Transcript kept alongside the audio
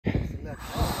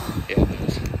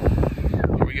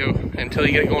until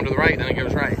you get it going to the right, then it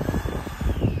goes right.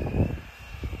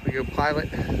 We go pilot,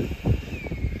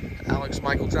 Alex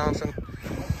Michael Johnson.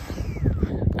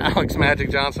 Alex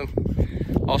Magic Johnson,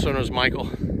 also known as Michael.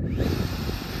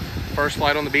 First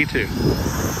flight on the B-2.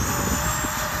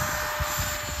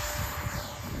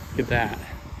 Look at that.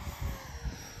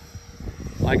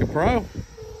 Like a pro.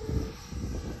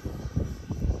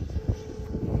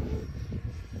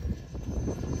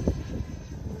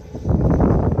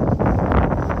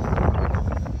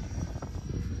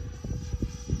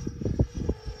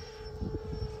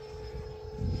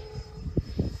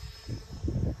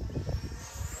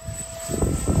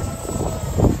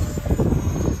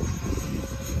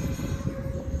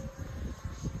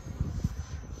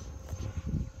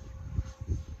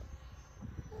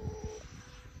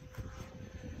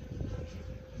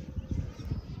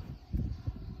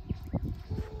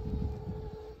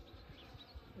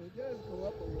 It does go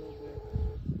up a little bit.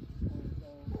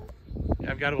 Yeah,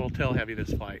 I've got a little tail heavy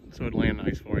this flight, so it'd land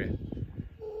nice for you.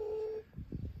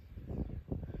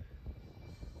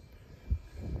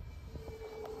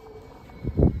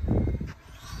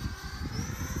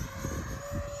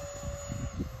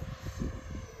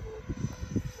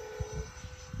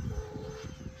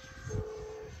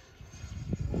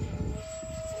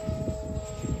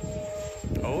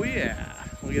 Oh yeah,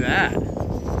 look at that.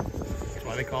 That's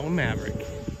why they call him Maverick.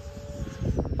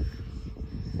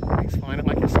 He's flying it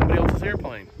like it's somebody else's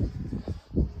airplane.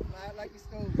 Fly it like you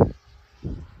stole it.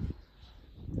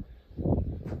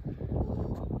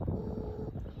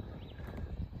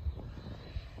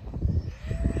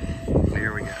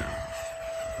 There we go.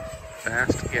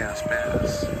 Fast gas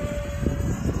pass.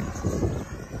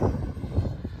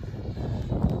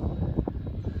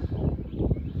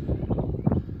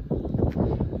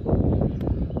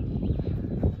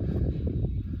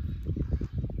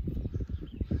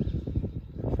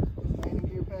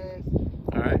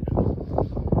 All right. I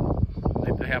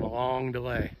think they have a long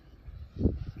delay.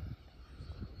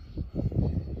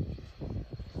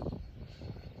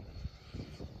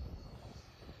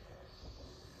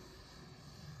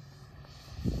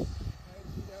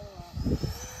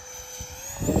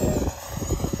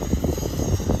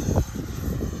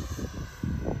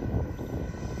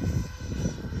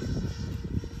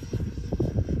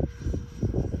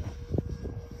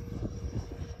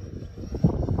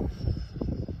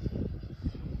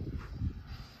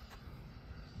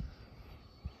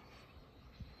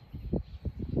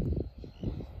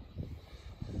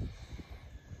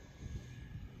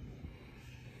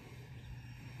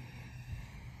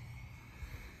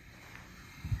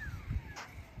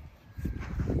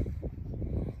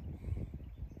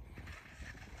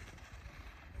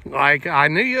 Like, I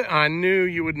knew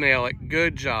you would nail it.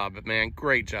 Good job, man.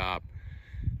 Great job.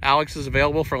 Alex is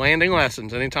available for landing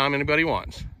lessons anytime anybody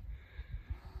wants.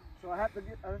 So I have to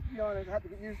be honest, I have to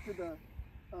get used to the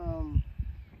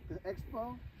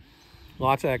expo.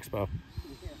 Lots of expo.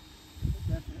 Yeah,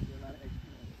 definitely a lot of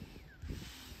expo.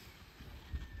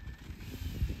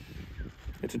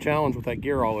 It's a challenge with that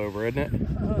gear all over, isn't it?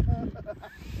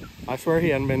 I swear he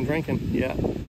hadn't been drinking yet.